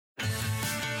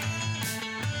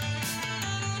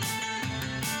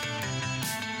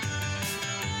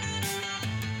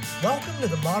Welcome to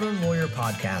the Modern Lawyer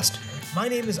Podcast. My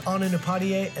name is Anand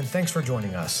Upadhyay, and thanks for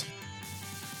joining us.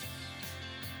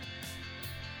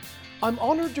 I'm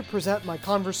honored to present my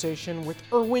conversation with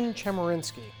Erwin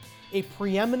Chemerinsky, a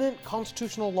preeminent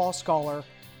constitutional law scholar,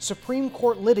 Supreme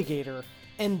Court litigator,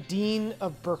 and Dean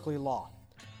of Berkeley Law.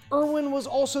 Erwin was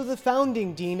also the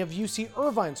founding dean of UC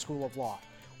Irvine School of Law,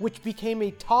 which became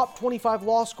a top 25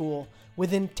 law school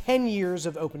within 10 years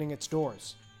of opening its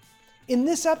doors. In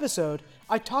this episode,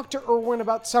 I talked to Erwin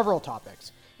about several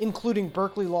topics, including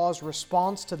Berkeley Law's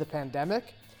response to the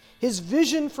pandemic, his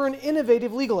vision for an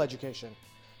innovative legal education,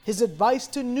 his advice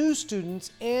to new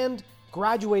students and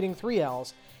graduating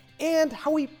 3Ls, and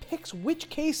how he picks which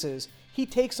cases he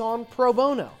takes on pro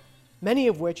bono, many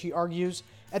of which he argues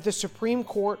at the Supreme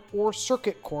Court or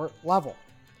Circuit Court level.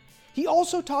 He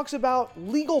also talks about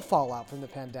legal fallout from the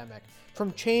pandemic,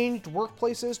 from changed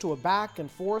workplaces to a back and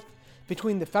forth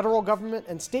between the federal government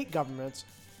and state governments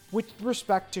with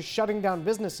respect to shutting down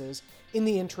businesses in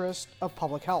the interest of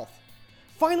public health.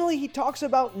 Finally, he talks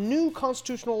about new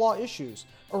constitutional law issues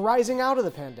arising out of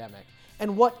the pandemic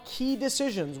and what key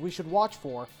decisions we should watch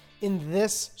for in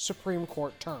this Supreme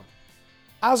Court term.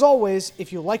 As always,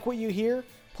 if you like what you hear,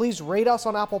 please rate us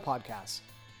on Apple Podcasts.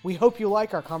 We hope you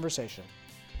like our conversation.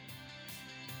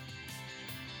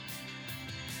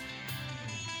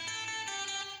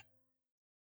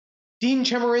 Dean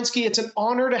Chemerinsky, it's an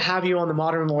honor to have you on the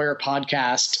Modern Lawyer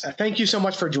Podcast. Thank you so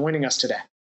much for joining us today.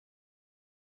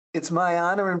 It's my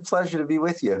honor and pleasure to be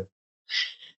with you.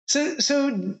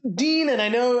 So Dean, and I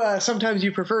know sometimes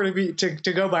you prefer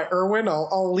to go by Erwin.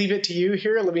 I'll leave it to you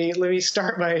here. Let me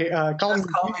start by calling.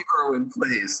 Call me Erwin,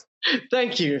 please.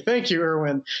 Thank you,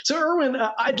 Erwin. So, Erwin,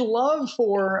 I'd love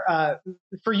for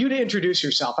you to introduce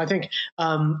yourself. I think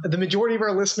the majority of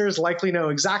our listeners likely know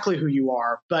exactly who you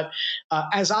are, but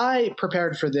as I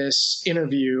prepared for this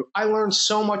interview, I learned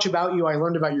so much about you. I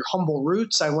learned about your humble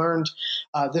roots. I learned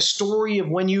the story of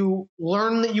when you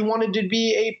learned that you wanted to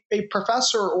be a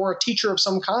professor or a teacher of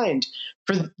some kind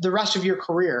for the rest of your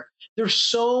career. There's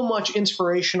so much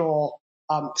inspirational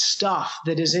stuff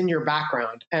that is in your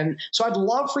background. And so I'd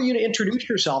love for you to introduce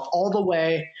yourself all the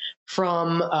way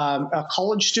from a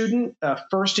college student,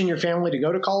 first in your family to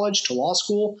go to college, to law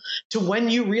school, to when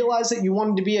you realized that you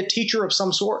wanted to be a teacher of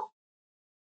some sort.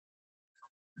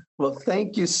 Well,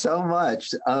 thank you so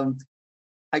much.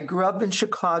 I grew up in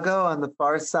Chicago on the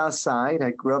far south side.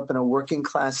 I grew up in a working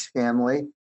class family.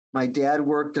 My dad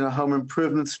worked in a home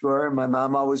improvement store, and my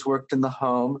mom always worked in the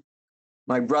home.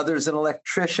 My brother's an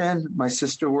electrician. My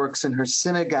sister works in her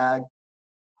synagogue.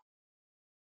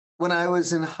 When I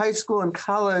was in high school and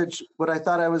college, what I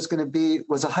thought I was going to be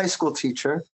was a high school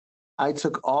teacher. I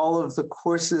took all of the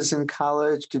courses in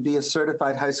college to be a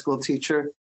certified high school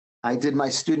teacher. I did my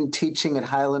student teaching at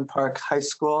Highland Park High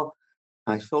School.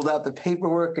 I filled out the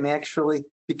paperwork and actually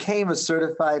became a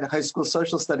certified high school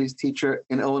social studies teacher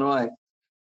in Illinois.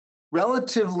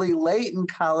 Relatively late in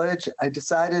college, I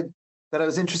decided that I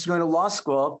was interested in going to law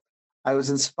school. I was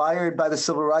inspired by the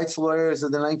civil rights lawyers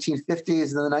of the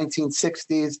 1950s and the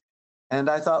 1960s, and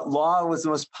I thought law was the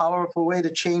most powerful way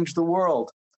to change the world.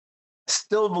 I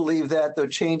still believe that, though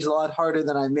change is a lot harder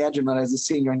than I imagined when I was a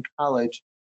senior in college.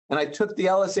 And I took the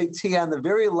LSAT on the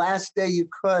very last day you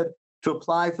could to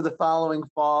apply for the following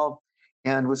fall,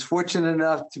 and was fortunate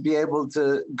enough to be able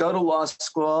to go to law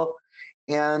school.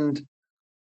 And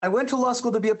I went to law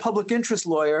school to be a public interest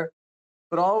lawyer,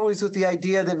 but always with the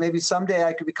idea that maybe someday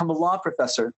I could become a law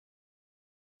professor.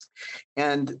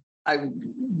 And I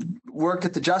worked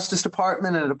at the Justice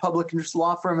Department and at a public interest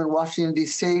law firm in Washington,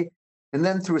 D.C. And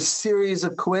then through a series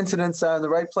of coincidences, I was in the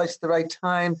right place at the right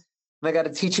time. And I got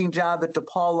a teaching job at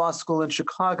DePaul Law School in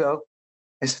Chicago.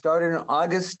 I started in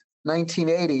August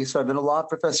 1980, so I've been a law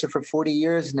professor for 40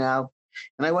 years now.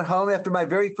 And I went home after my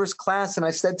very first class and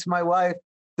I said to my wife,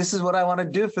 this is what I want to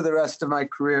do for the rest of my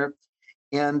career.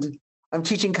 And I'm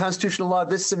teaching constitutional law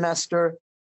this semester.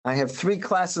 I have 3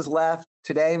 classes left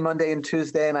today, Monday, and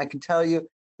Tuesday. And I can tell you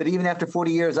that even after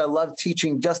 40 years, I love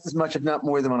teaching just as much, if not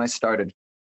more, than when I started.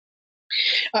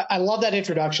 I love that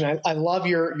introduction. I love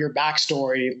your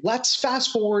backstory. Let's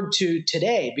fast forward to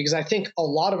today, because I think a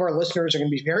lot of our listeners are going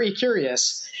to be very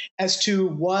curious as to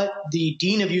what the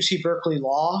Dean of UC Berkeley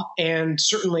Law, and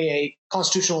certainly a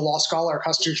constitutional law scholar,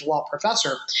 constitutional law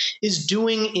professor, is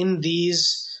doing in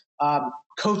these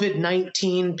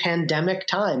COVID-19 pandemic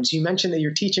times. You mentioned that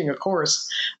you're teaching, of course,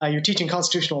 you're teaching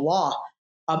constitutional law.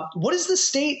 What is the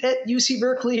state at UC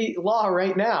Berkeley Law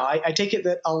right now? I take it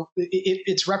that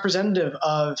it's representative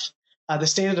of the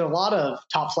state at a lot of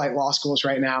top flight law schools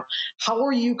right now. How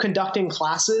are you conducting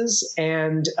classes,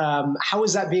 and how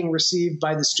is that being received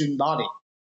by the student body?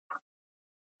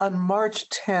 On March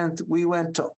 10th, we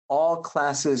went to all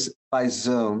classes by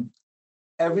Zoom.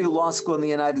 Every law school in the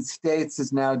United States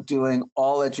is now doing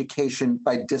all education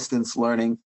by distance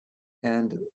learning,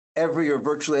 and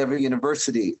virtually every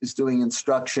university is doing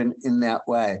instruction in that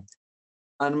way.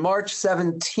 On March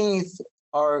 17th,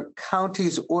 our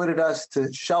counties ordered us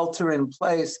to shelter in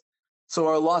place, so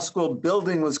our law school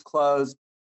building was closed,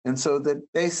 and so that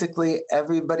basically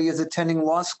everybody is attending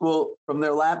law school from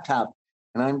their laptop,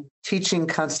 and I'm teaching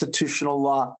constitutional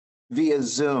law via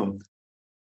Zoom.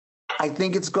 I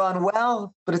think it's gone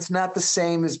well, but it's not the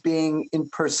same as being in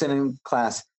person in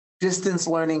class. Distance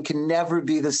learning can never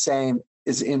be the same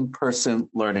as in-person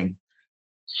learning.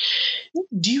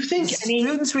 Do you think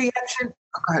students' reaction?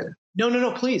 Go ahead.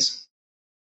 No, please.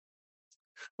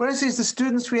 What I say is the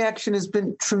students' reaction has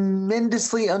been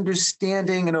tremendously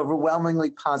understanding and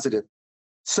overwhelmingly positive.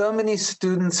 So many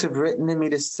students have written to me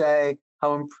to say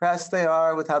how impressed they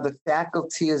are with how the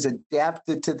faculty has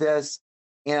adapted to this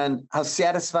and how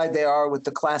satisfied they are with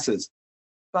the classes.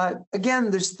 But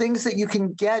again, there's things that you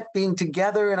can get being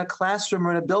together in a classroom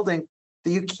or in a building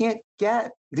that you can't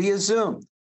get via Zoom.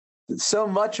 So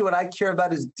much of what I care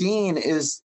about as dean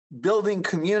is building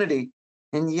community.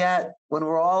 And yet, when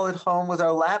we're all at home with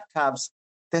our laptops,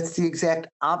 that's the exact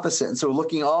opposite. And so we're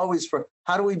looking always for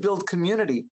how do we build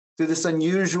community through this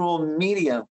unusual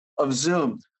medium of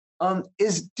Zoom.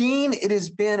 As dean, it has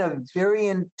been a very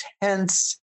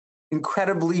intense,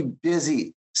 incredibly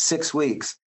busy 6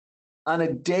 weeks. On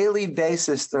a daily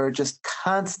basis, there are just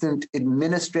constant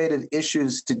administrative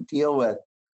issues to deal with.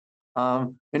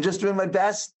 And just doing my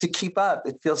best to keep up.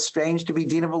 It feels strange to be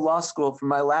dean of a law school from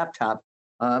my laptop.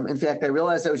 In fact, I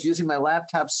realized I was using my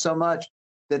laptop so much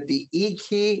that the E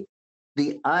key,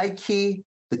 the I key,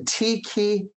 the T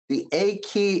key, the A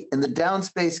key, and the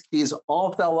downspace keys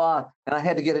all fell off, and I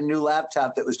had to get a new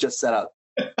laptop that was just set up.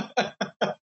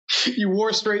 You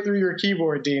wore straight through your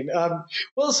keyboard, Dean.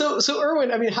 Well, so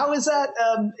Erwin, I mean, how is that?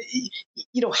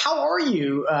 How are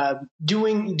you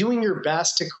doing your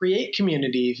best to create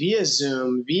community via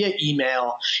Zoom, via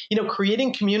email?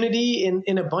 Creating community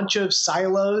in a bunch of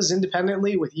silos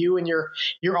independently with you in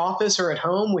your office or at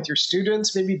home with your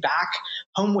students, maybe back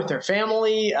home with their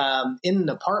family, in an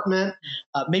apartment,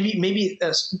 maybe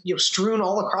strewn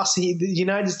all across the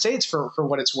United States for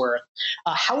what it's worth.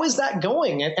 How is that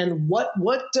going? And what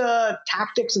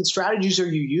tactics and strategies are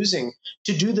you using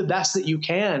to do the best that you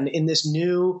can in this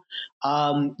new,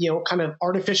 kind of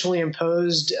artificially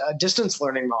imposed distance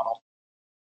learning model?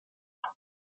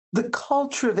 The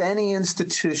culture of any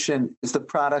institution is the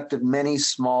product of many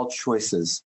small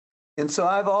choices. And so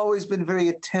I've always been very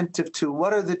attentive to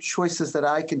what are the choices that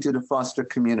I can do to foster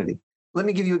community. Let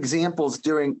me give you examples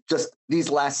during just these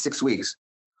last 6 weeks.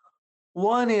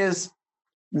 One is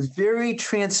very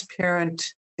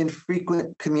transparent and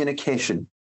frequent communication.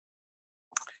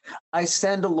 I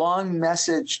send a long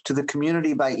message to the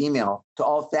community by email to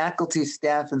all faculty,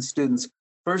 staff, and students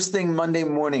first thing Monday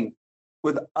morning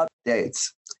with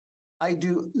updates. I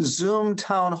do Zoom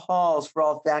town halls for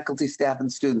all faculty, staff,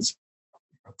 and students.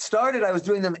 I was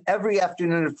doing them every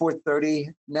afternoon at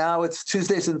 4:30. Now it's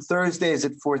Tuesdays and Thursdays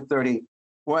at 4:30,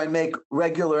 where I make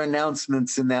regular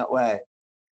announcements in that way.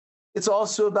 It's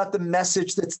also about the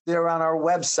message that's there on our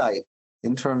website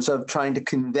in terms of trying to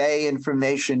convey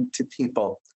information to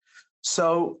people.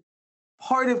 So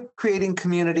part of creating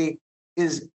community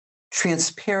is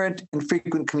transparent and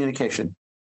frequent communication.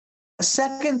 A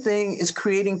second thing is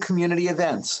creating community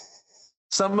events.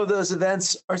 Some of those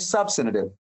events are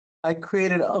substantive. I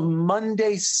created a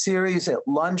Monday series at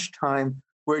lunchtime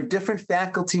where a different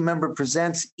faculty member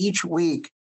presents each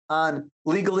week on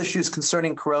legal issues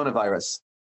concerning coronavirus.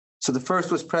 So the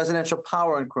first was presidential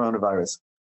power on coronavirus.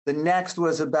 The next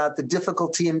was about the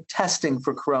difficulty in testing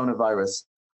for coronavirus.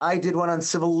 I did one on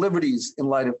civil liberties in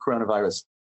light of coronavirus.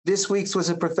 This week's was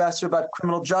a professor about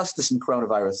criminal justice and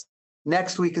coronavirus.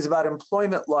 Next week is about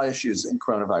employment law issues in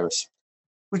coronavirus.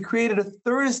 We created a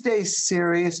Thursday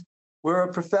series where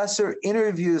a professor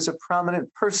interviews a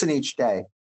prominent person each day.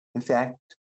 In fact,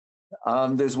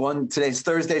 there's one, today's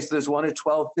Thursday, so there's one at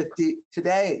 12:50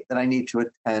 today that I need to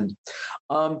attend.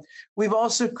 We've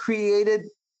also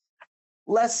created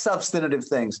less substantive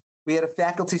things. We had a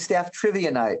faculty staff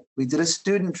trivia night. We did a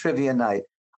student trivia night.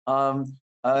 An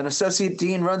associate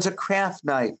dean runs a craft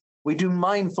night. We do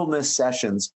mindfulness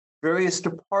sessions. Various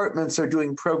departments are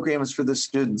doing programs for the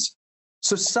students.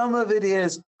 So some of it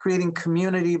is creating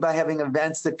community by having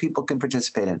events that people can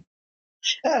participate in.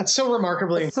 It's so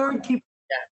remarkably. The third key.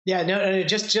 Yeah, no,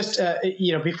 just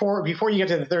before you get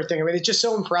to the third thing, I mean, it's just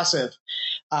so impressive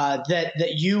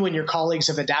that you and your colleagues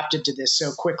have adapted to this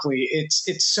so quickly.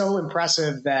 It's so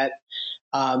impressive that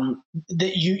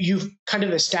that you've kind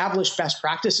of established best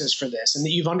practices for this, and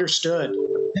that you've understood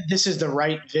that this is the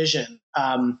right vision.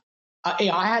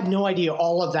 I had no idea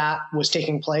all of that was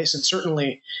taking place, and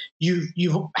certainly you've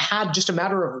had just a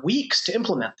matter of weeks to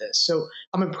implement this. So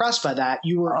I'm impressed by that.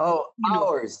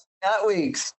 Hours, not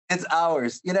weeks. It's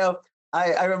hours.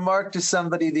 I remarked to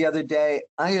somebody the other day,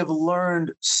 I have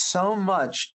learned so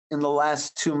much in the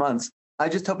last 2 months. I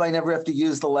just hope I never have to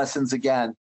use the lessons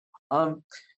again.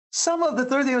 Some of the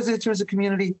third thing I was going to do as a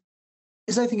community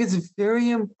is I think it's very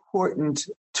important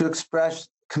to express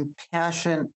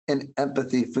compassion and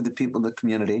empathy for the people in the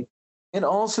community, and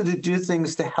also to do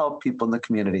things to help people in the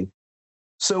community.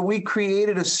 So we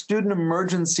created a student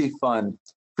emergency fund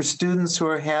for students who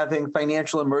are having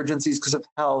financial emergencies because of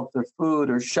health or food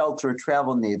or shelter or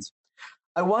travel needs.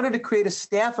 I wanted to create a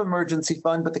staff emergency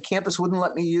fund, but the campus wouldn't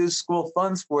let me use school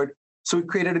funds for it. So we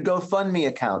created a GoFundMe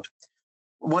account.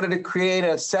 Wanted to create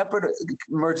a separate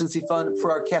emergency fund for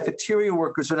our cafeteria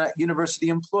workers who are not university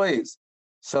employees.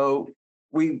 So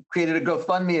we created a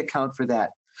GoFundMe account for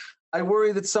that. I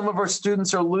worry that some of our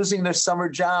students are losing their summer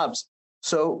jobs.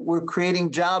 So we're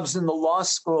creating jobs in the law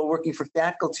school, working for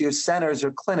faculty or centers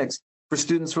or clinics for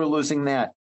students who are losing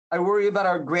that. I worry about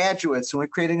our graduates, and we're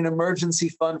creating an emergency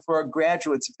fund for our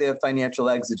graduates if they have financial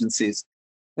exigencies.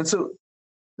 And so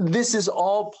this is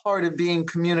all part of being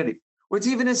community. Or it's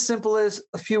even as simple as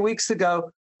a few weeks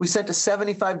ago, we sent a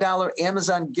 $75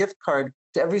 Amazon gift card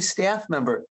to every staff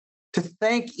member to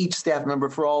thank each staff member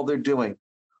for all they're doing.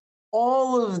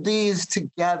 All of these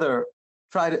together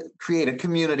try to create a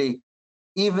community,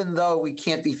 even though we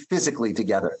can't be physically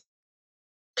together.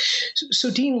 So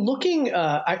Dean,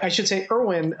 I should say,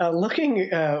 Erwin, looking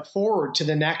forward to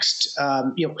the next,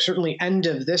 certainly end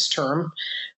of this term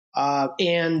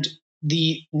and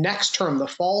the next term, the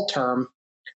fall term,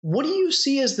 what do you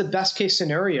see as the best case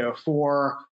scenario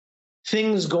for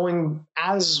things going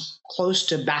as close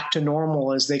to back to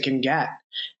normal as they can get?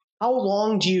 How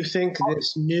long do you think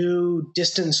this new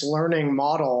distance learning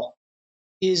model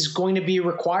is going to be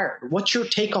required? What's your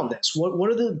take on this? What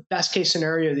are the best case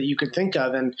scenario that you could think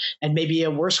of, and maybe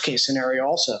a worst case scenario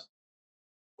also?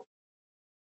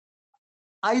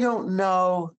 I don't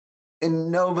know,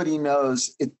 and nobody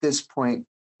knows at this point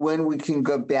when we can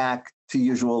go back to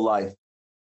usual life.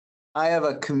 I have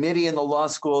a committee in the law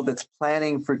school that's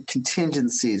planning for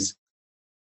contingencies.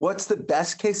 What's the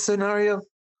best case scenario?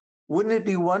 Wouldn't it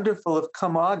be wonderful if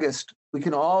come August, we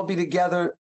can all be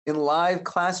together in live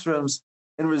classrooms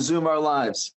and resume our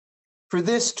lives? For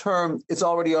this term, it's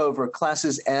already over.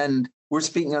 Classes end. We're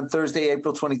speaking on Thursday,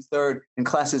 April 23rd, and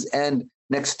classes end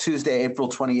next Tuesday, April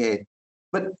 28th.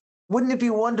 But wouldn't it be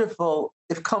wonderful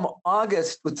if come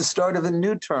August, with the start of a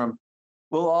new term,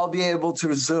 we'll all be able to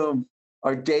resume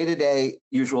our day-to-day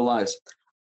usual lives?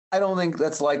 I don't think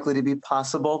that's likely to be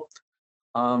possible.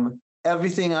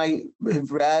 Everything I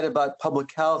have read about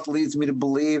public health leads me to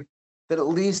believe that at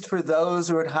least for those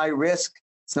who are at high risk,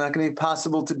 it's not going to be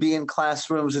possible to be in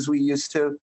classrooms as we used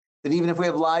to. That even if we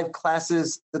have live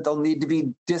classes, that they'll need to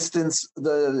be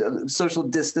the social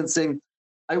distancing.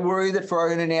 I worry that for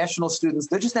our international students,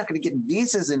 they're just not going to get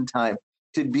visas in time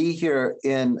to be here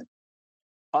in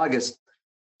August.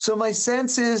 So my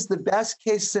sense is the best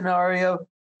case scenario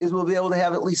is we'll be able to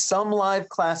have at least some live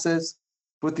classes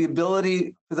with the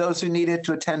ability for those who need it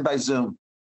to attend by Zoom.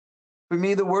 For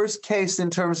me, the worst case in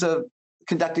terms of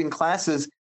conducting classes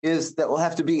is that we'll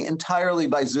have to be entirely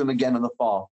by Zoom again in the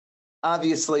fall.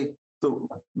 Obviously, the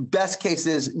best case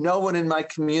is no one in my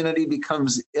community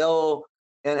becomes ill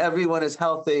and everyone is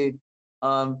healthy.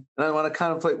 And I want to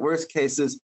contemplate worst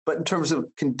cases, but in terms of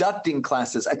conducting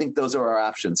classes, I think those are our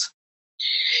options.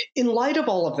 In light of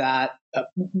all of that,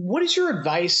 what is your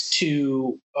advice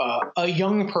to a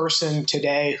young person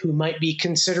today who might be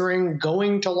considering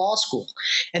going to law school?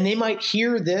 And they might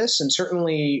hear this, and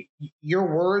certainly your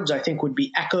words, I think, would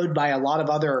be echoed by a lot of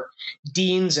other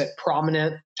deans at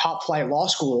prominent top-flight law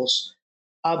schools.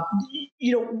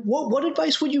 What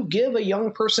advice would you give a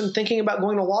young person thinking about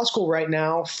going to law school right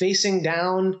now, facing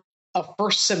down a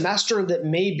first semester that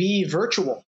may be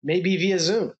virtual, maybe via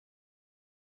Zoom?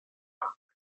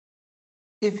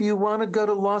 If you want to go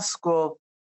to law school,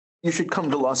 you should come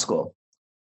to law school.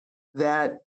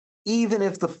 That even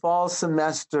if the fall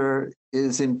semester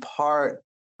is in part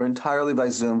or entirely by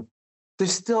Zoom,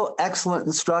 there's still excellent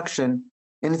instruction,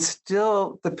 and it's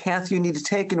still the path you need to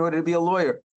take in order to be a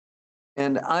lawyer.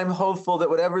 And I'm hopeful that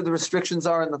whatever the restrictions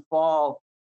are in the fall,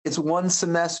 it's one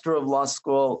semester of law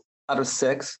school out of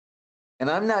 6. And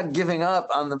I'm not giving up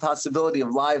on the possibility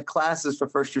of live classes for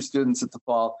first-year students at the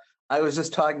fall. I was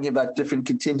just talking about different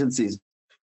contingencies.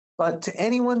 But to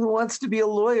anyone who wants to be a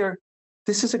lawyer,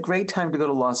 this is a great time to go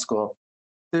to law school.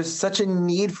 There's such a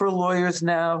need for lawyers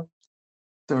now.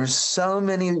 There are so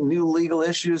many new legal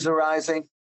issues arising.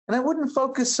 And I wouldn't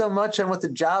focus so much on what the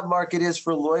job market is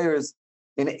for lawyers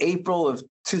in April of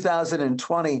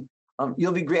 2020.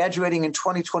 You'll be graduating in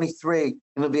 2023, and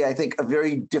it'll be, I think, a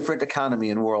very different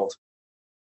economy and world.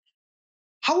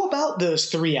 How about those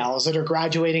 3 Ls that are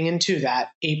graduating into that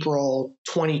April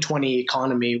 2020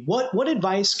 economy? What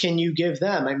advice can you give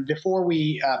them? And before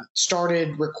we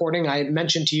started recording, I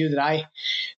mentioned to you that I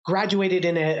graduated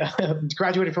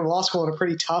graduated from law school in a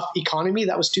pretty tough economy.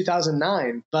 That was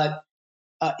 2009, but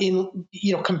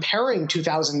comparing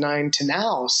 2009 to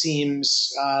now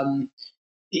seems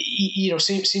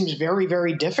seems very,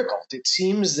 very difficult. It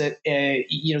seems that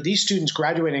these students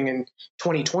graduating in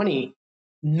 2020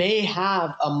 may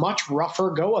have a much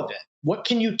rougher go of it. What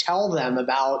can you tell them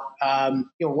about,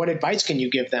 what advice can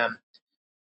you give them,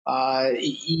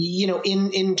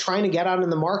 in trying to get out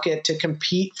in the market to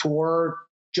compete for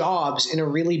jobs in a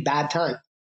really bad time?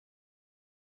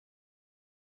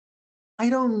 I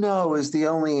don't know is the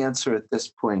only answer at this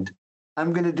point.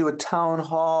 I'm going to do a town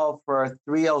hall for our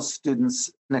 3L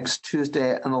students next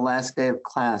Tuesday on the last day of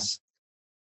class.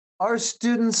 Our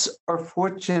students are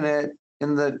fortunate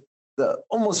in that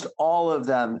almost all of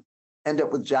them end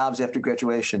up with jobs after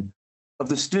graduation. Of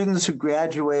the students who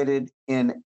graduated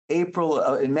in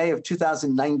May of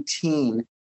 2019,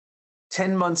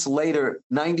 10 months later,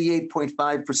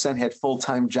 98.5% had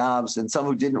full-time jobs, and some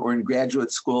who didn't were in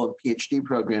graduate school and PhD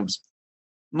programs.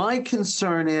 My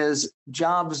concern is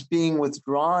jobs being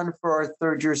withdrawn for our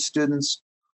third-year students,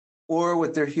 or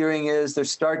what they're hearing is their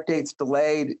start dates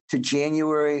delayed to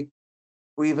January,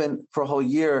 or even for a whole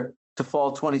year to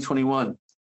fall 2021.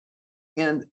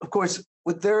 And of course,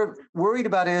 what they're worried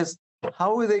about is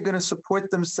how are they going to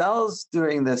support themselves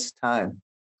during this time?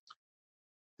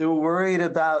 They're worried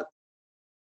about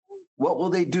what will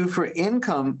they do for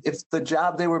income if the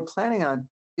job they were planning on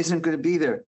isn't going to be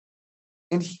there.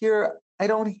 And here, I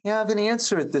don't have an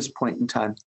answer at this point in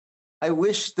time. I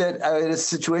wish that I had a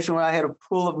situation where I had a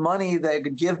pool of money that I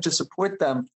could give to support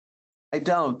them. I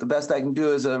don't. The best I can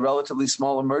do is a relatively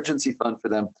small emergency fund for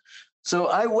them. So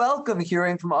I welcome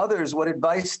hearing from others what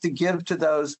advice to give to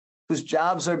those whose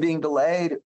jobs are being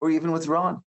delayed or even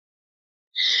withdrawn.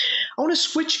 I want to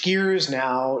switch gears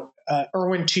now,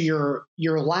 Erwin, to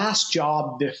your last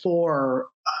job before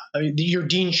your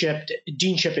deanship at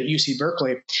UC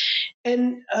Berkeley.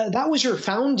 And that was your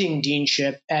founding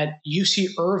deanship at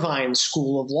UC Irvine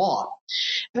School of Law.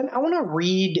 And I want to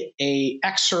read an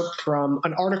excerpt from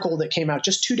an article that came out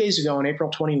just 2 days ago on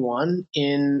April 21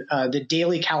 in the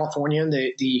Daily Californian,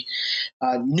 the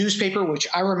newspaper, which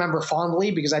I remember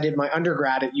fondly because I did my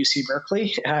undergrad at UC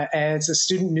Berkeley. It's a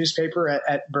student newspaper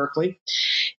at Berkeley.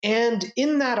 And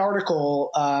in that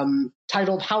article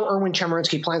titled How Erwin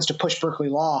Chemerinsky Plans to Push Berkeley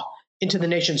Law into the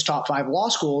Nation's Top 5 Law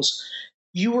Schools,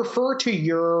 you refer to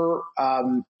your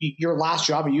last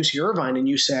job at UC Irvine and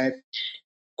you say,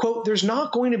 quote, "There's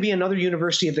not going to be another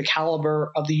university of the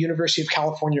caliber of the University of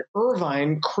California,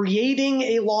 Irvine creating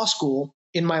a law school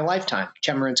in my lifetime,"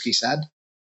 Chemerinsky said.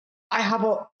 "I have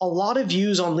a lot of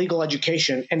views on legal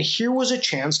education, and here was a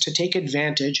chance to take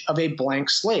advantage of a blank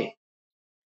slate."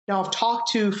 Now, I've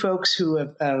talked to folks who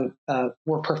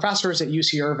were professors at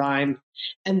UC Irvine,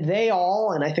 and they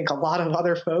all, and I think a lot of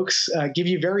other folks, give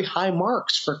you very high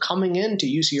marks for coming into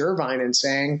UC Irvine and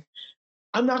saying,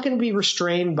 I'm not going to be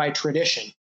restrained by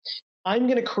tradition. I'm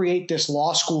going to create this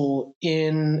law school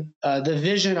in the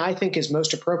vision I think is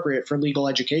most appropriate for legal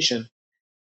education.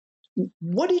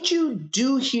 What did you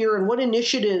do here, and what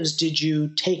initiatives did you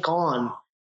take on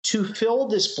to fill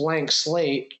this blank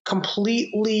slate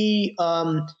completely,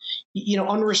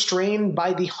 unrestrained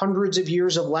by the hundreds of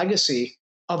years of legacy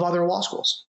of other law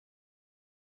schools?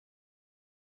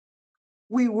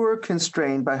 We were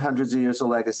constrained by hundreds of years of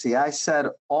legacy. I said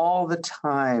all the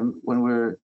time when we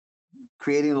were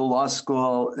creating the law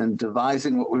school and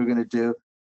devising what we were going to do,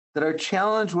 that our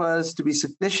challenge was to be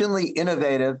sufficiently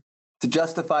innovative to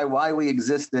justify why we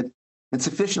existed and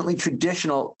sufficiently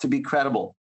traditional to be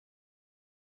credible.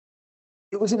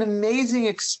 It was an amazing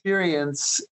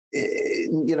experience.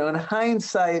 In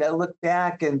hindsight, I look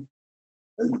back and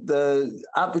the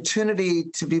opportunity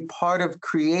to be part of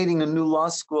creating a new law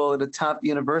school at a top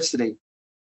university.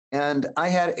 And I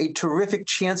had a terrific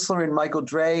chancellor in Michael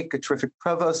Drake, a terrific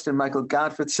provost in Michael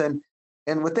Gottfredson.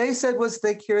 And what they said was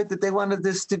they cared that they wanted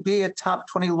this to be a top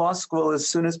 20 law school as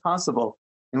soon as possible.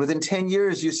 And within 10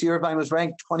 years, UC Irvine was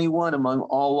ranked 21 among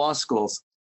all law schools.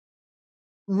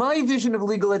 My vision of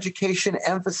legal education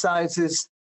emphasizes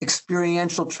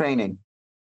experiential training.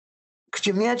 Could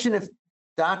you imagine if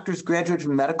doctors graduate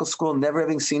from medical school never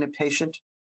having seen a patient.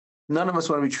 None of us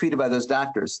want to be treated by those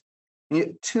doctors. And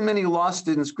yet too many law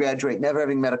students graduate never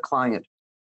having met a client.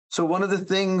 So one of the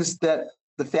things that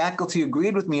the faculty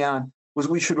agreed with me on was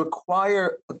we should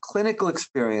require a clinical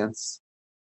experience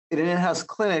in an in-house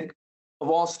clinic of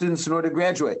all students in order to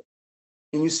graduate.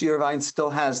 And UC Irvine still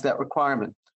has that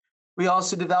requirement. We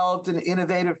also developed an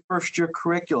innovative first-year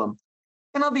curriculum.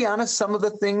 And I'll be honest, some of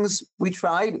the things we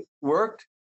tried worked,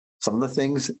 some of the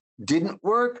things didn't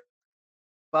work,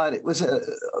 but it was a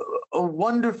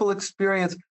wonderful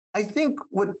experience. I think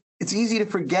what it's easy to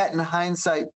forget in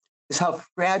hindsight is how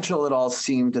fragile it all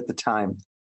seemed at the time.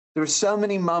 There were so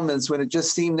many moments when it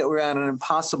just seemed that we were on an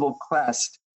impossible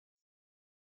quest.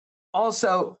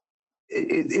 Also,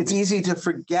 it's easy to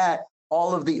forget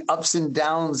all of the ups and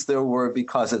downs there were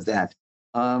because of that.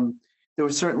 There were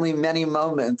certainly many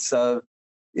moments of,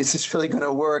 is this really going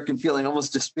to work, and feeling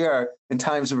almost despair, and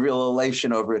times of real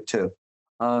elation over it too.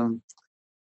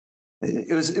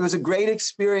 It was a great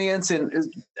experience,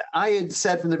 and I had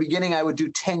said from the beginning I would do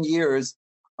 10 years.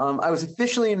 I was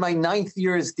officially in my 9th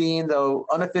year as dean, though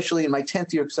unofficially in my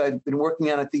 10th year because I'd been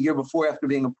working on it the year before after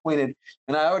being appointed.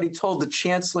 And I already told the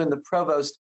chancellor and the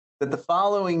provost that the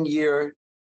following year,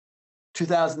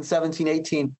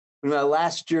 2017-18, was my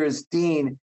last year as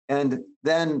dean. And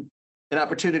then an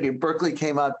opportunity at Berkeley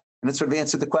came up, and it sort of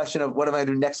answered the question of what am I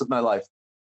doing next with my life?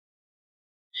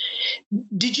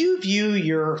 Did you view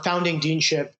your founding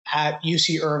deanship at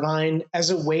UC Irvine as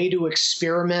a way to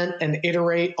experiment and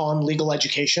iterate on legal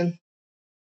education?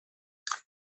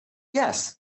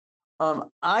 Yes.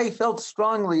 I felt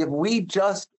strongly if we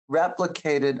just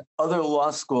replicated other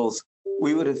law schools,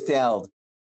 we would have failed.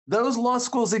 Those law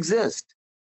schools exist.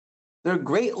 They're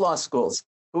great law schools,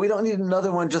 but we don't need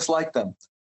another one just like them.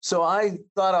 So I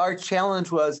thought our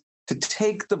challenge was to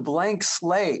take the blank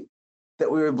slate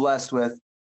that we were blessed with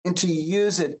and to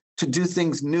use it to do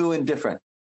things new and different.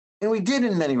 And we did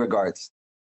in many regards.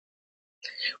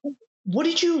 What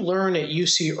did you learn at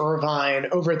UC Irvine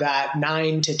over that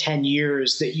 9 to 10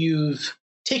 years that you've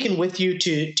taken with you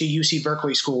to UC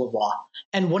Berkeley School of Law?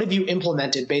 And what have you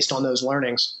implemented based on those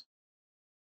learnings?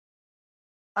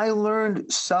 I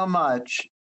learned so much,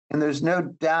 and there's no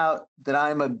doubt that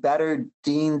I'm a better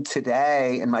dean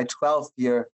today in my 12th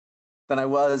year than I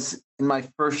was in my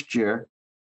first year.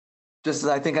 Just as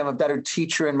I think I'm a better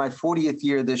teacher in my 40th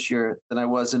year this year than I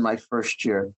was in my first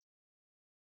year.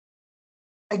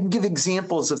 I can give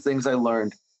examples of things I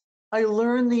learned. I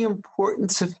learned the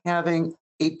importance of having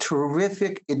a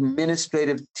terrific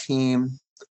administrative team,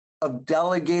 of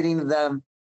delegating them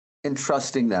and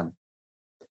trusting them.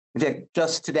 In fact,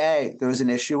 just today, there was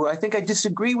an issue where I think I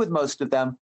disagree with most of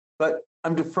them, but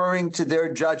I'm deferring to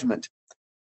their judgment.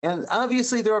 And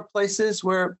obviously, there are places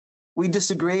where we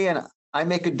disagree and I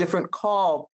make a different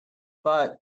call,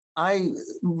 but I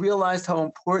realized how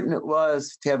important it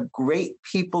was to have great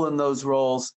people in those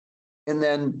roles and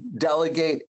then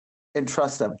delegate and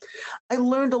trust them. I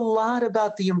learned a lot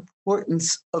about the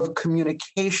importance of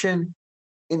communication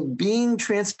and being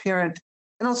transparent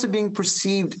and also being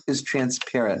perceived as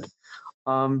transparent.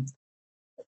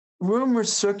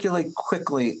 Rumors circulate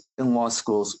quickly in law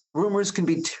schools. Rumors can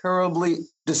be terribly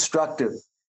destructive.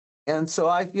 And so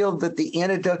I feel that the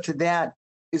antidote to that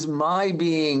is my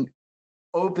being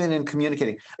open and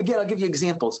communicating. Again, I'll give you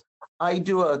examples. I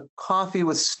do a coffee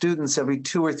with students every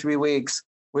 2 or 3 weeks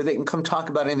where they can come talk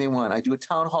about anything they want. I do a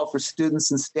town hall for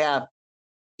students and staff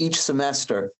each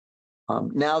semester.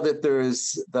 Now that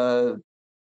there's the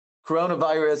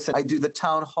coronavirus, I do the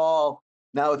town hall.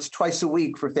 Now it's twice a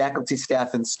week for faculty,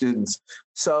 staff, and students.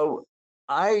 So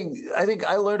I think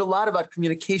I learned a lot about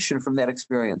communication from that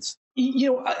experience.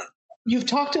 You've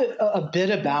talked a bit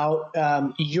about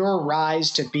your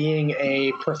rise to being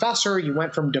a professor. You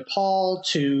went from DePaul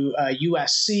to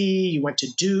USC. You went to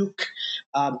Duke,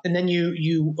 and then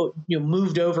you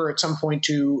moved over at some point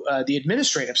to the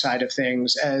administrative side of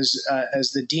things as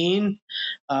the dean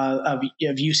of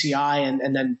UCI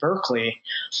and then Berkeley.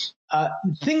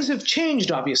 Things have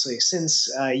changed, obviously, since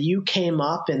you came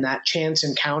up in that chance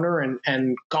encounter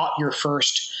and got your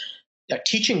first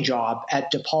teaching job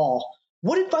at DePaul.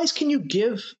 What advice can you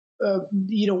give,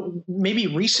 maybe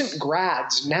recent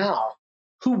grads now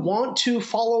who want to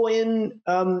follow in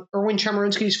Erwin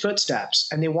Chemerinsky's footsteps,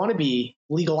 and they want to be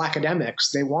legal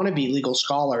academics, they want to be legal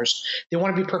scholars, they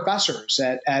want to be professors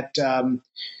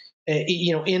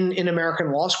in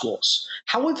American law schools?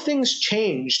 How have things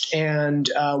changed, and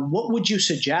what would you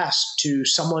suggest to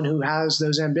someone who has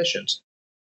those ambitions?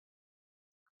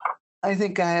 I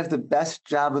think I have the best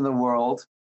job in the world.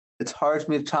 It's hard for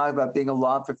me to talk about being a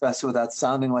law professor without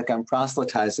sounding like I'm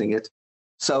proselytizing it.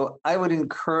 So I would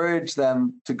encourage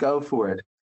them to go for it.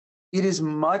 It is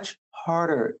much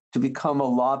harder to become a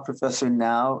law professor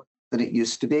now than it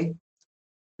used to be.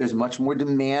 There's much more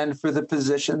demand for the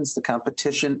positions. The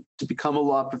competition to become a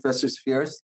law professor is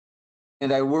fierce.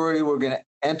 And I worry we're going to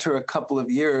enter a couple of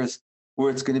years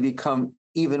where it's going to become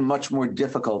even much more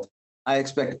difficult. I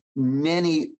expect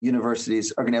many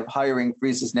universities are going to have hiring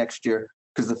freezes next year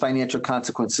because of the financial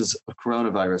consequences of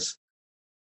coronavirus.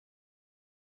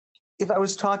 If I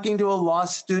was talking to a law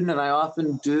student, and I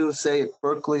often do, say at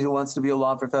Berkeley, who wants to be a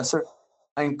law professor,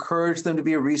 I encourage them to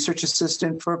be a research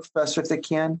assistant for a professor if they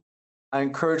can. I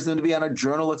encourage them to be on a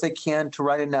journal if they can, to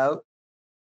write a note.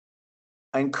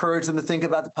 I encourage them to think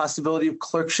about the possibility of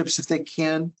clerkships if they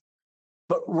can.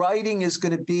 But writing is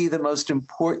going to be the most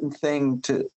important thing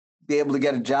to be able to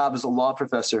get a job as a law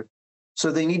professor.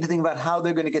 So they need to think about how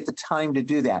they're going to get the time to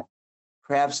do that.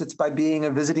 Perhaps it's by being a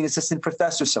visiting assistant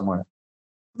professor somewhere,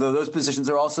 though those positions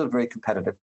are also very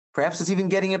competitive. Perhaps it's even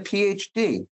getting a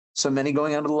PhD. So many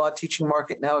going onto the law teaching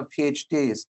market now have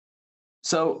PhDs.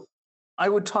 So I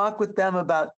would talk with them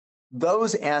about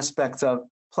those aspects of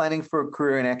planning for a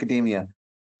career in academia,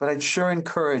 but I'd sure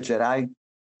encourage it. I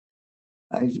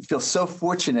feel so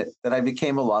fortunate that I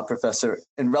became a law professor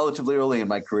and relatively early in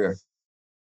my career.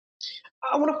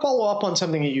 I want to follow up on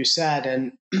something that you said,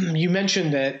 and you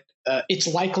mentioned that it's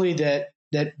likely that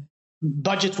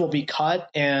budgets will be cut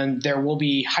and there will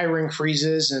be hiring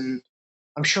freezes, and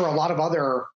I'm sure a lot of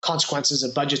other consequences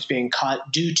of budgets being cut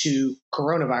due to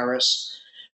coronavirus.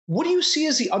 What do you see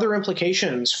as the other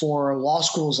implications for law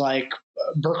schools like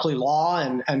Berkeley Law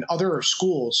and other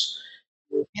schools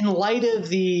in light of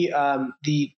the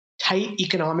tight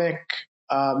economic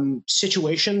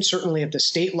situation, certainly at the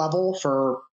state level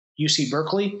for UC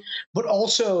Berkeley, but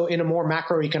also in a more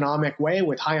macroeconomic way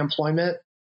with high employment,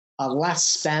 less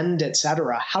spend, et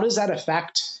cetera? How does that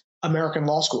affect American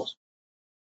law schools?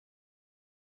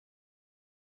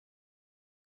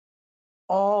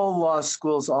 All law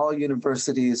schools, all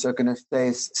universities are going to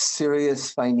face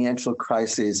serious financial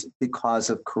crises because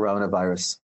of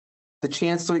coronavirus. The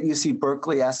chancellor at UC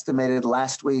Berkeley estimated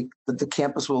last week that the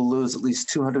campus will lose at least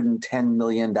 $210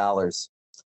 million.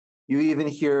 You even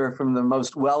hear from the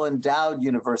most well-endowed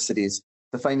universities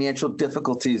the financial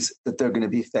difficulties that they're going to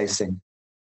be facing.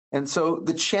 And so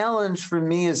the challenge for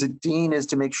me as a dean is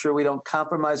to make sure we don't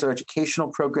compromise our educational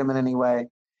program in any way,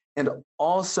 and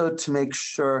also to make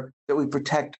sure that we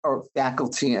protect our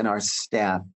faculty and our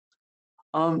staff.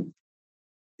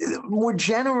 More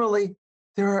generally,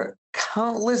 there are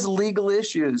countless legal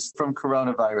issues from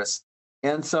coronavirus.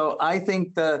 And so I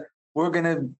think that we're going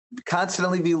to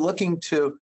constantly be looking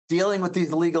to dealing with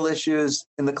these legal issues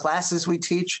in the classes we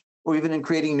teach, or even in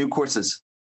creating new courses.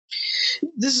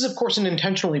 This is, of course, an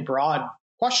intentionally broad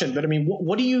question, but I mean,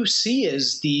 what do you see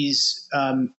as these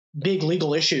big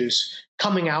legal issues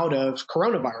coming out of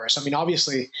coronavirus? I mean,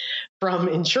 obviously, from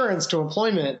insurance to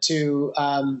employment to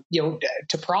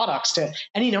to products to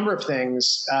any number of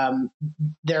things,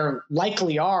 there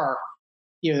likely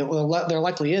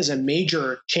is a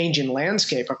major change in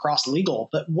landscape across legal.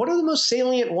 But what are the most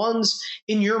salient ones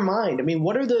in your mind? I mean,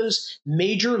 what are those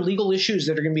major legal issues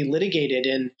that are going to be litigated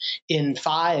in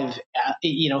 5,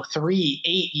 3,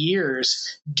 8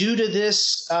 years due to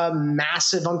this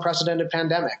massive, unprecedented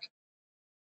pandemic?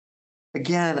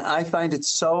 Again, I find it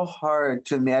so hard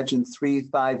to imagine 3,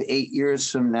 5, 8 years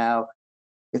from now.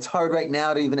 It's hard right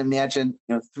now to even imagine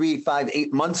 3, 5,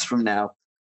 8 months from now.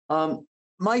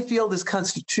 My field is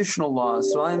constitutional law,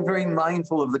 so I'm very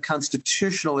mindful of the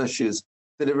constitutional issues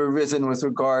that have arisen with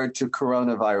regard to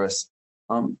coronavirus.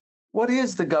 What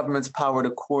is the government's power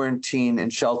to quarantine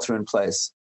and shelter in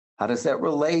place? How does that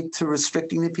relate to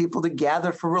restricting the people to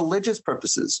gather for religious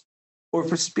purposes or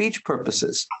for speech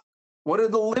purposes? What are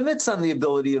the limits on the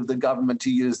ability of the government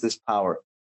to use this power?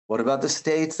 What about the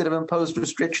states that have imposed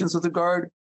restrictions with regard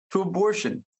to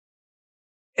abortion?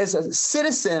 As a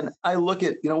citizen, I look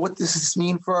at, what does this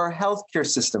mean for our healthcare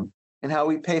system and how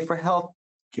we pay for health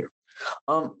care?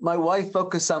 My wife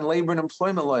focuses on labor and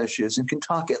employment law issues and can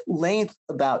talk at length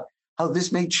about how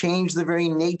this may change the very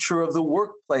nature of the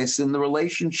workplace and the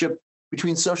relationship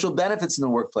between social benefits in the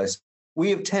workplace.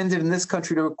 We have tended in this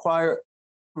country to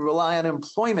rely on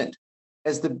employment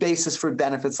as the basis for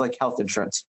benefits like health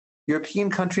insurance. European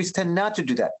countries tend not to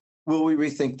do that. Will we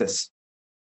rethink this?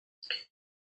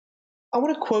 I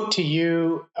want to quote to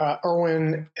you,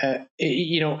 Erwin,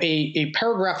 a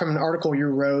paragraph from an article you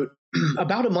wrote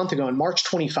about a month ago, on March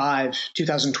 25,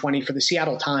 2020, for the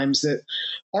Seattle Times. The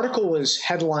article was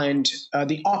headlined,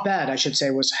 the op-ed, I should say,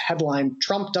 was headlined,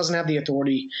 "Trump doesn't have the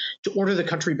authority to order the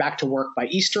country back to work by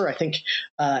Easter." I think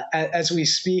as we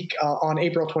speak on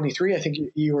April 23, I think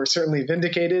you were certainly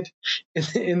vindicated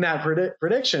in that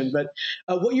prediction. But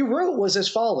what you wrote was as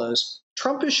follows: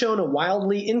 "Trump has shown a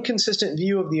wildly inconsistent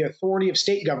view of the authority of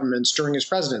state governments during his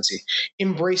presidency,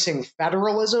 embracing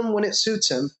federalism when it suits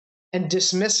him and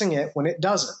dismissing it when it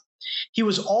doesn't. He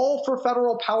was all for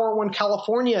federal power when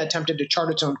California attempted to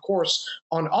chart its own course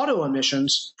on auto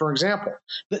emissions, for example.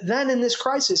 But then in this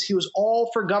crisis, he was all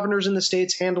for governors in the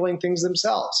states handling things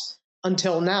themselves,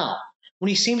 until now, when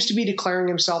he seems to be declaring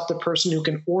himself the person who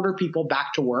can order people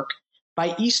back to work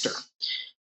by Easter."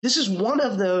 This is one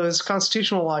of those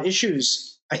constitutional law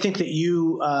issues, I think, that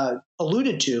you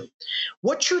alluded to.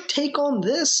 What's your take on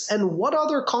this, and what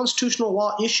other constitutional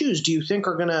law issues do you think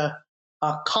are going to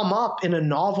come up in a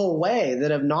novel way that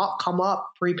have not come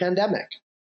up pre-pandemic?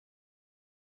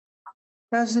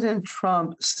 President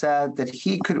Trump said that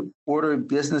he could order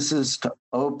businesses to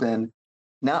open,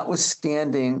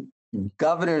 notwithstanding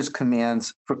governor's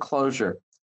commands for closure.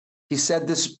 He said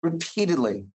this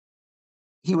repeatedly.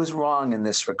 He was wrong in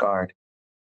this regard.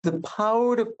 The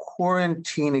power to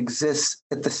quarantine exists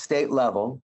at the state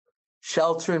level.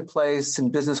 Shelter in place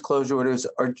and business closure orders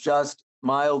are just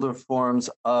milder forms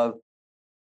of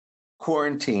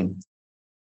quarantine.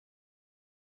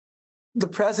 The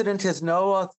president has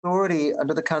no authority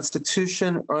under the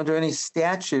Constitution or under any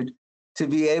statute to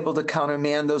be able to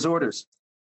countermand those orders.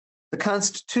 The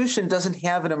Constitution doesn't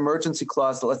have an emergency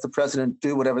clause that lets the president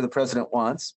do whatever the president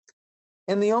wants.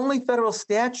 And the only federal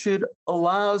statute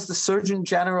allows the Surgeon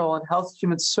General and Health and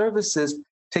Human Services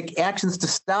take actions to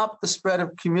stop the spread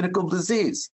of communicable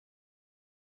disease.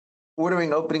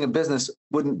 Ordering opening a business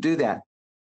wouldn't do that.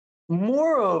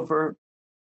 Moreover,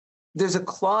 there's a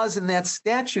clause in that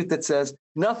statute that says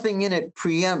nothing in it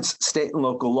preempts state and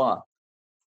local law.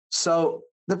 So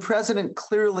the president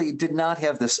clearly did not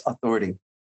have this authority.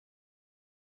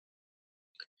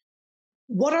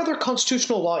 What other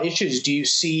constitutional law issues do you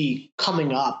see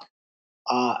coming up?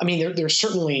 I mean, there's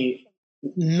certainly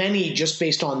many just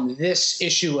based on this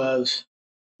issue of,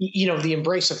 the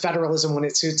embrace of federalism when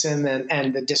it suits him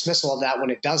and the dismissal of that when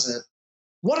it doesn't.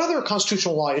 What other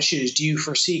constitutional law issues do you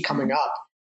foresee coming up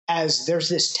as there's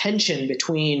this tension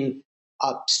between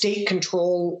state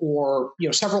control or,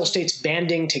 several states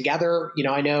banding together?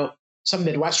 I know some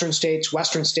Midwestern states,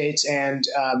 Western states, and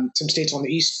some states on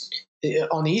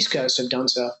the East Coast have done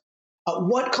so.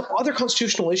 What other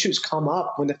constitutional issues come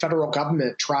up when the federal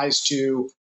government tries to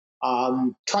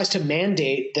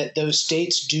mandate that those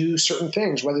states do certain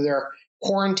things, whether they're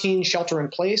quarantine, shelter in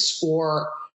place,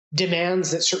 or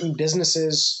demands that certain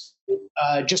businesses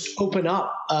just open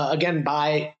up again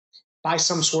by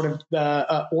some sort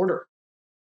of order?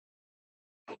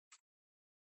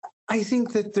 I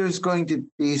think that there's going to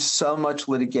be so much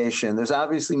litigation. There's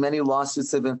obviously many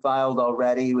lawsuits that have been filed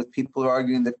already with people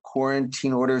arguing that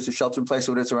quarantine orders or shelter-in-place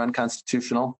orders are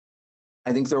unconstitutional.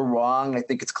 I think they're wrong. I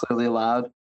think it's clearly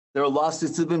allowed. There are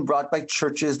lawsuits that have been brought by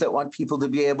churches that want people to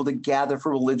be able to gather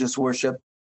for religious worship.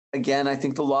 Again, I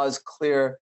think the law is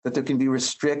clear that there can be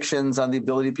restrictions on the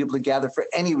ability of people to gather for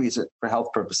any reason for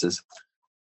health purposes.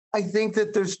 I think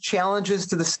that there's challenges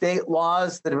to the state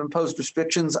laws that have imposed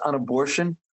restrictions on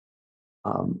abortion.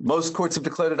 Most courts have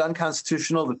declared it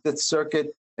unconstitutional. The Fifth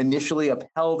Circuit initially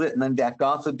upheld it and then backed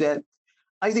off a bit.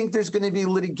 I think there's going to be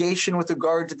litigation with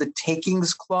regard to the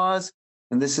takings clause.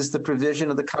 And this is the provision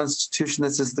of the Constitution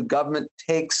that says the government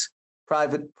takes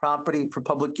private property for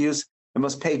public use and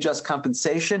must pay just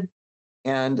compensation.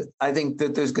 And I think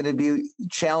that there's going to be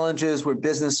challenges where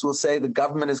business will say the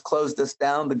government has closed us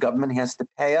down, the government has to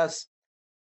pay us.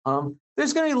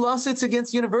 There's going to be lawsuits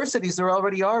against universities. There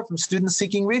already are from students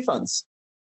seeking refunds.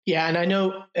 Yeah, and I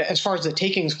know as far as the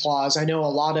takings clause, I know a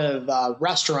lot of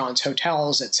restaurants,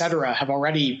 hotels, et cetera, have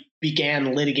already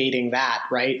began litigating that,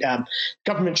 right?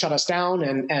 Government shut us down,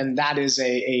 and that is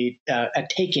a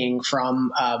taking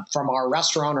from our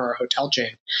restaurant or our hotel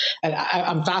chain. And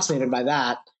I'm fascinated by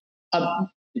that.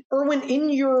 Erwin, in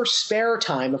your spare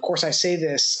time, of course, I say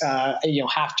this,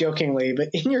 half jokingly, but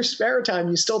in your spare time,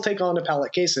 you still take on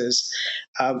appellate cases,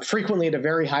 frequently at a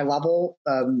very high level,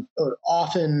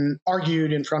 often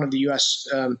argued in front of the U.S.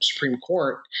 Supreme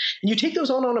Court. And you take those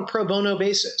on a pro bono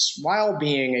basis while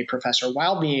being a professor,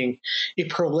 while being a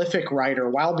prolific writer,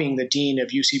 while being the dean of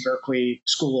UC Berkeley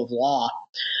School of Law.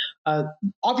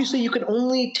 Obviously, you can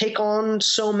only take on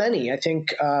so many. I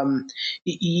think,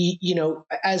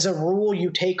 as a rule, you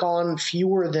take on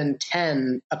fewer than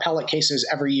 10 appellate cases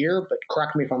every year, but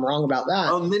correct me if I'm wrong about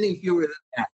that. Oh, many fewer than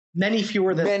that. Many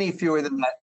fewer than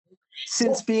that.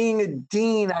 Since being a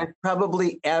dean, I've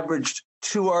probably averaged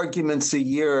 2 arguments a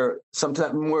year,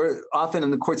 sometimes more often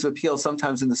in the courts of appeal,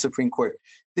 sometimes in the Supreme Court.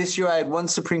 This year, I had 1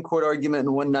 Supreme Court argument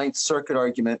and 1 Ninth Circuit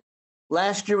argument.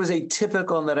 Last year was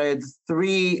atypical in that I had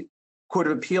 3 Court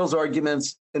of Appeals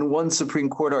arguments and 1 Supreme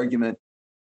Court argument.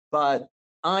 But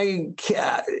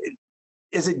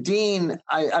as a dean,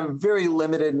 I'm very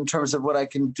limited in terms of what I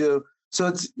can do. So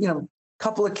it's, a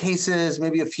couple of cases,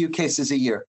 maybe a few cases a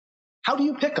year. How do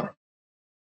you pick them?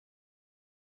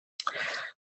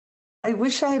 I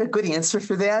wish I had a good answer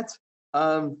for that.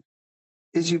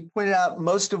 As you pointed out,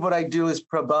 most of what I do is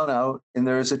pro bono, and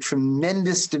there's a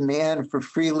tremendous demand for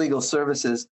free legal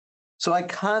services. So I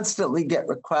constantly get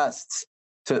requests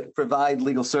to provide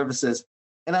legal services.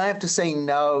 And I have to say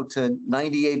no to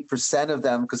 98% of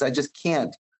them because I just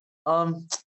can't.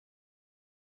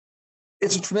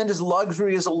 It's a tremendous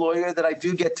luxury as a lawyer that I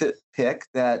do get to pick,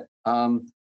 that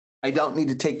I don't need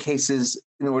to take cases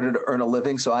in order to earn a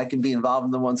living, so I can be involved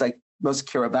in the ones I most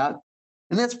care about.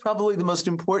 And that's probably the most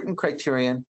important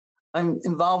criterion. I'm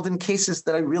involved in cases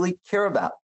that I really care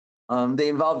about. They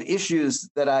involve issues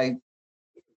that I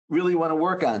really want to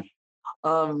work on.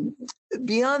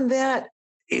 Beyond that,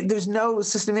 there's no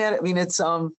systematic, it's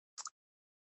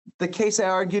the case I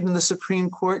argued in the Supreme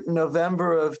Court in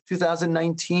November of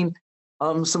 2019.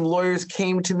 Some lawyers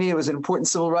came to me. It was an important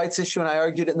civil rights issue, and I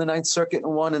argued it in the Ninth Circuit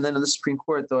and won, and then in the Supreme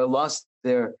Court, though I lost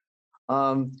there.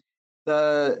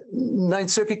 The Ninth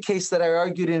Circuit case that I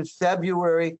argued in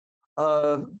February,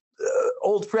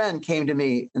 old friend came to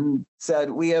me and said,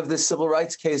 "We have this civil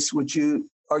rights case. Would you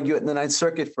argue it in the Ninth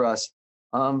Circuit for us?"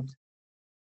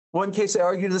 One case I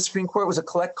argued in the Supreme Court was a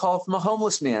collect call from a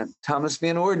homeless man, Thomas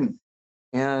Van Orden.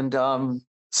 And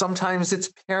sometimes it's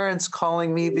parents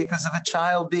calling me because of a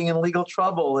child being in legal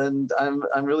trouble, and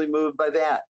I'm really moved by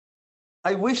that.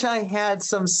 I wish I had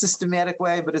some systematic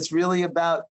way, but it's really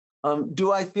about,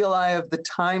 do I feel I have the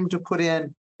time to put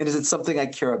in, and is it something I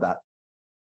care about?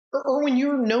 Erwin,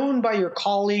 you're known by your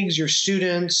colleagues, your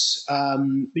students,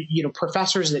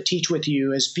 professors that teach with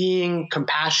you as being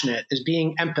compassionate, as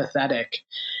being empathetic.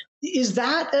 Is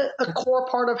that a core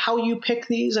part of how you pick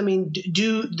these?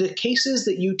 Do the cases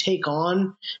that you take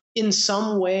on in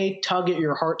some way tug at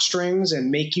your heartstrings and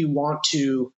make you want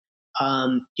to,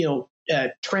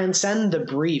 transcend the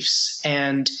briefs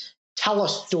and tell a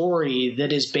story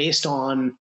that is based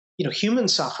on, human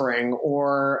suffering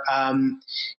or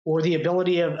the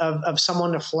ability of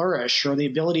someone to flourish, or the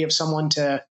ability of someone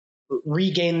to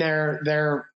regain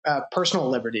their personal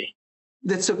liberty?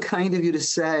 That's so kind of you to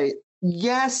say.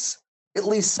 Yes, at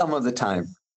least some of the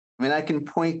time. I can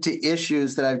point to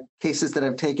cases that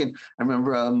I've taken. I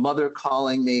remember a mother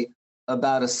calling me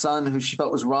about a son who she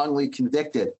felt was wrongly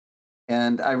convicted.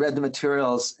 And I read the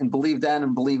materials and believed then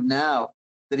and believe now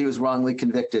that he was wrongly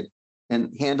convicted,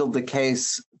 and handled the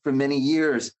case for many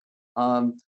years.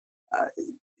 And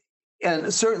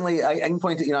certainly I can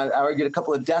point to, I argued a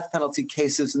couple of death penalty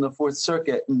cases in the Fourth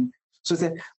Circuit. And so,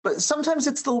 but sometimes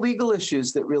it's the legal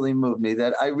issues that really move me,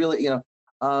 that I really,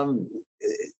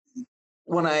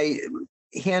 when I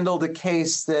handled a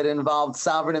case that involved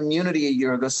sovereign immunity a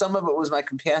year ago, some of it was my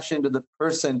compassion to the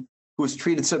person who was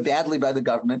treated so badly by the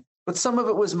government, but some of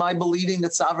it was my believing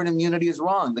that sovereign immunity is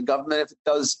wrong. The government, if it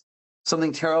does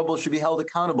something terrible, should be held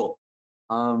accountable.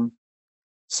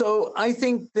 So I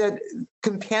think that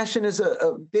compassion is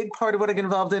a big part of what I get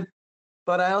involved in,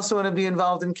 but I also want to be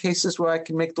involved in cases where I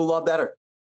can make the law better.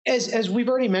 As we've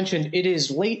already mentioned, it is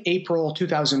late April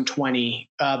 2020.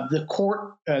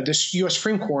 The U.S.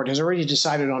 Supreme Court has already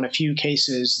decided on a few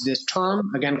cases this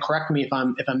term. Again, correct me if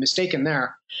I'm mistaken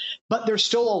there, but there's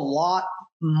still a lot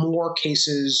more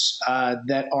cases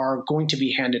that are going to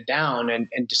be handed down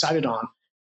and decided on.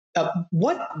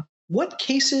 What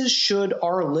cases should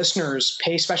our listeners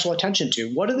pay special attention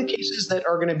to? What are the cases that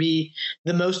are going to be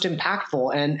the most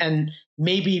impactful and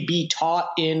maybe be taught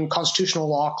in constitutional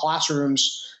law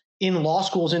classrooms in law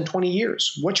schools in 20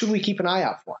 years? What should we keep an eye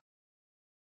out for?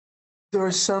 There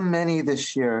are so many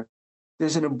this year.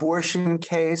 There's an abortion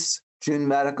case, June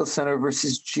Medical Center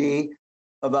versus G,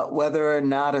 about whether or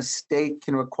not a state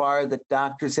can require that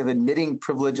doctors have admitting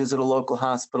privileges at a local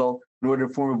hospital in order to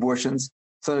perform abortions.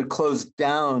 So it closed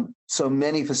down so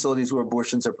many facilities where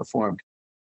abortions are performed.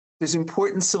 There's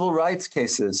important civil rights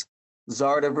cases,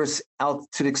 Zarda versus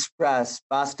Altitude Express,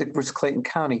 Bostic versus Clayton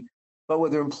County, but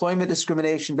whether employment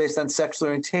discrimination based on sexual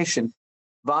orientation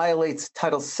violates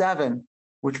Title VII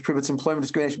which prohibits employment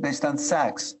discrimination based on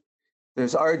sex.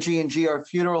 There's RG and GR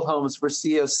funeral homes for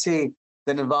COC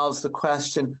that involves the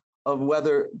question of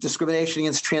whether discrimination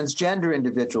against transgender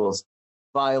individuals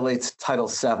violates Title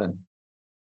VII.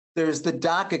 There's the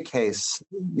DACA case,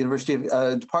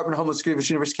 Department of Homeland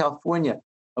Security, University of California,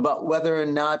 about whether or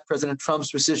not President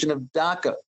Trump's rescission of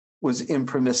DACA was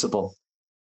impermissible.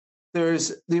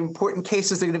 There's the important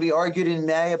cases that are going to be argued in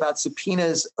May about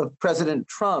subpoenas of President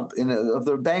Trump, of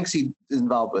the banks he's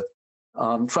involved with.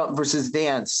 Trump versus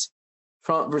Vance,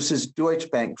 Trump versus Deutsche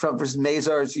Bank, Trump versus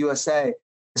Mazars USA.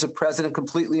 Is a president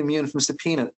completely immune from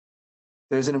subpoena?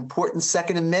 There's an important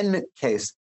Second Amendment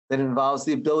case that involves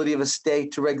the ability of a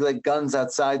state to regulate guns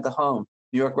outside the home.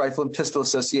 New York Rifle and Pistol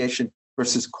Association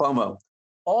versus Cuomo.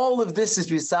 All of this is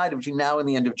decided between now and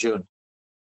the end of June.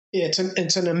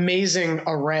 It's an amazing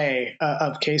array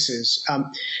of cases.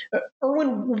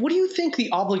 Erwin, what do you think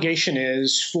the obligation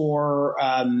is for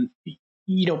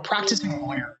practicing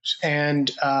lawyers? And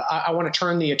I want to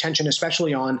turn the attention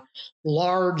especially on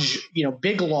large,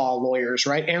 big law lawyers,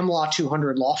 right? AmLaw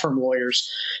 200 law firm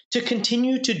lawyers, to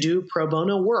continue to do pro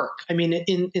bono work. I mean,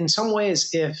 in some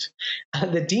ways, if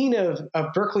the Dean of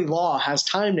Berkeley Law has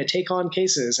time to take on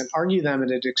cases and argue them at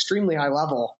an extremely high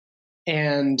level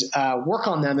and work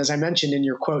on them, as I mentioned in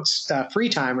your quotes, free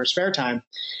time or spare time,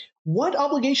 what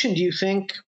obligation do you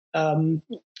think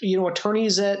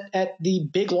attorneys at the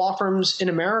big law firms in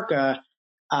America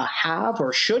have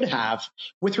or should have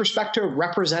with respect to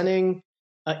representing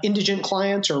indigent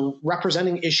clients or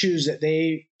representing issues that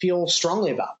they feel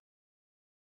strongly about?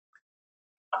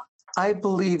 I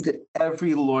believe that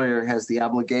every lawyer has the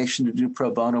obligation to do pro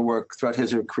bono work throughout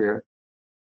his or her career.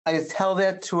 I tell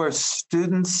that to our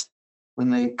students when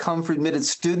they come for Admitted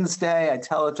Students Day. I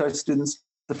tell it to our students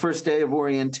the first day of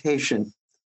orientation.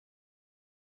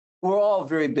 We're all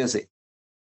very busy,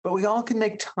 but we all can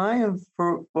make time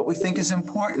for what we think is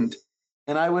important.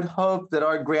 And I would hope that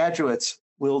our graduates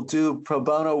will do pro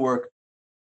bono work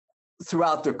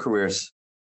throughout their careers.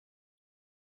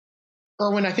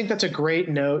 Erwin, I think that's a great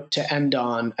note to end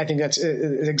on. I think that's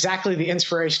exactly the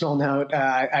inspirational note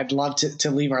I'd love to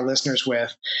leave our listeners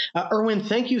with. Erwin,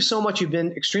 thank you so much. You've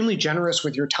been extremely generous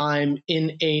with your time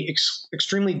in a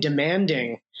extremely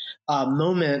demanding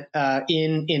moment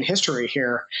in history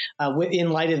here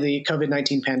in light of the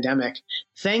COVID-19 pandemic.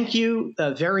 Thank you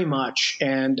very much.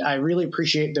 And I really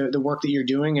appreciate the work that you're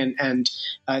doing. And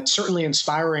it's certainly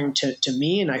inspiring to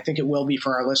me, and I think it will be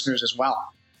for our listeners as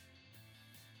well.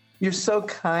 You're so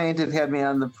kind to have me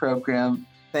on the program.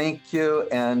 Thank you,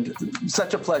 and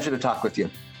such a pleasure to talk with you.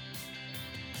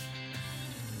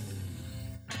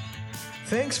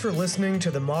 Thanks for listening to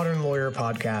the Modern Lawyer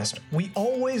Podcast. We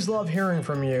always love hearing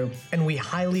from you, and we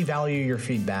highly value your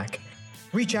feedback.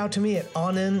 Reach out to me at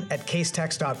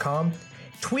onin@casetext.com,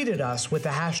 tweet at us with the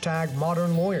hashtag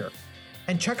 #ModernLawyer,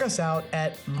 and check us out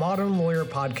at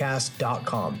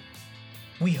modernlawyerpodcast.com.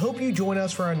 We hope you join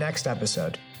us for our next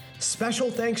episode. Special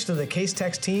thanks to the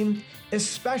Casetext team,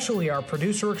 especially our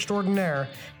producer extraordinaire,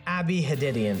 Abby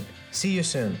Hadidian. See you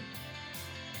soon.